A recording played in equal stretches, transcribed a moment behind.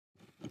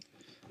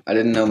I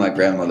didn't know my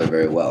grandmother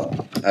very well.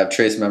 I have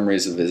trace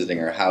memories of visiting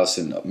her house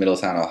in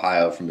Middletown,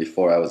 Ohio from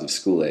before I was of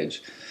school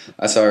age.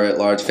 I saw her at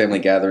large family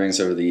gatherings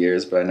over the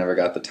years, but I never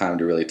got the time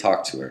to really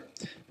talk to her.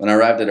 When I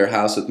arrived at her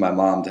house with my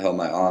mom to help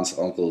my aunts,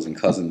 uncles, and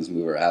cousins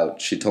move her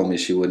out, she told me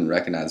she wouldn't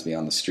recognize me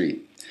on the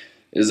street.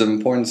 It is of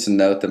importance to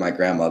note that my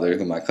grandmother,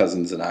 whom my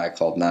cousins and I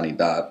called Nanny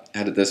Dot,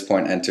 had at this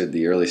point entered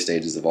the early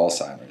stages of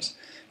Alzheimer's.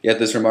 Yet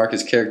this remark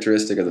is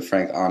characteristic of the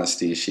frank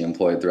honesty she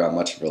employed throughout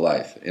much of her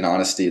life, an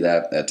honesty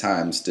that, at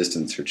times,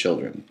 distanced her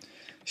children.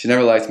 She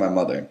never liked my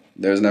mother.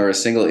 There was never a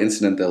single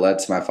incident that led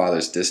to my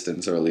father's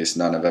distance, or at least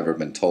none have ever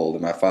been told,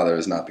 and my father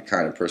is not the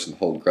kind of person to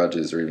hold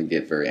grudges or even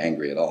get very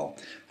angry at all.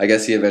 I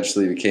guess he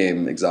eventually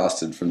became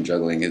exhausted from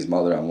juggling his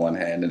mother on one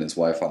hand and his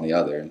wife on the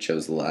other, and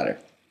chose the latter.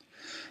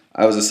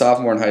 I was a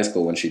sophomore in high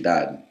school when she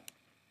died.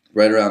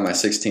 Right around my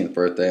 16th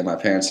birthday, my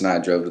parents and I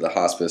drove to the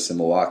hospice in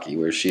Milwaukee,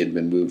 where she had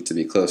been moved to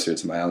be closer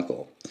to my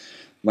uncle.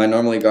 My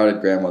normally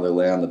guarded grandmother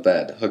lay on the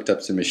bed, hooked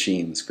up to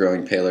machines,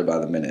 growing paler by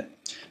the minute.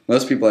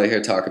 Most people I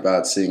hear talk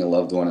about seeing a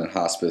loved one in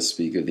hospice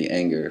speak of the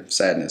anger,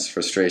 sadness,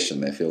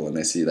 frustration they feel when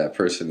they see that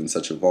person in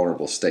such a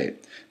vulnerable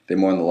state. They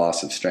mourn the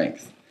loss of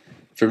strength.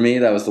 For me,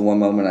 that was the one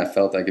moment I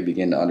felt I could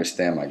begin to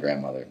understand my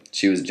grandmother.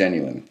 She was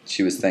genuine.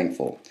 She was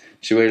thankful.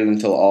 She waited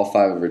until all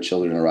 5 of her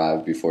children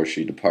arrived before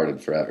she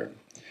departed forever.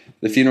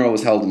 The funeral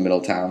was held in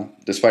Middletown.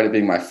 Despite it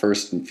being my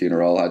first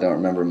funeral, I don't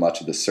remember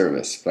much of the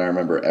service, but I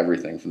remember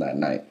everything from that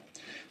night.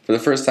 For the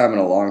first time in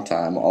a long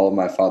time, all of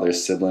my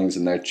father's siblings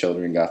and their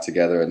children got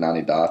together at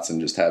Nanny Dot's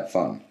and just had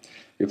fun.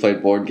 We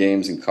played board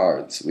games and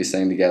cards. We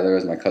sang together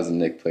as my cousin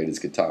Nick played his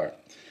guitar.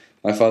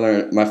 My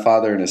father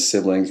and his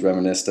siblings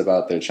reminisced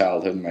about their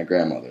childhood and my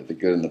grandmother, the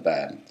good and the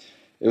bad.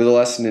 It was a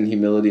lesson in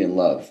humility and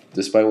love.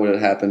 Despite what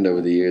had happened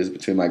over the years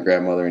between my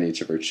grandmother and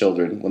each of her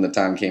children, when the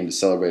time came to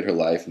celebrate her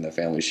life and the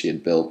family she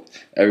had built,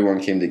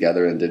 everyone came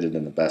together and did it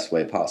in the best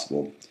way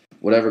possible.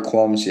 Whatever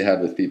qualms she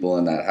had with people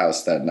in that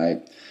house that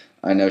night,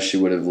 I know she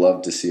would have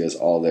loved to see us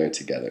all there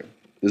together.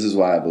 This is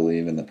why I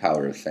believe in the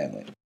power of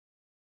family.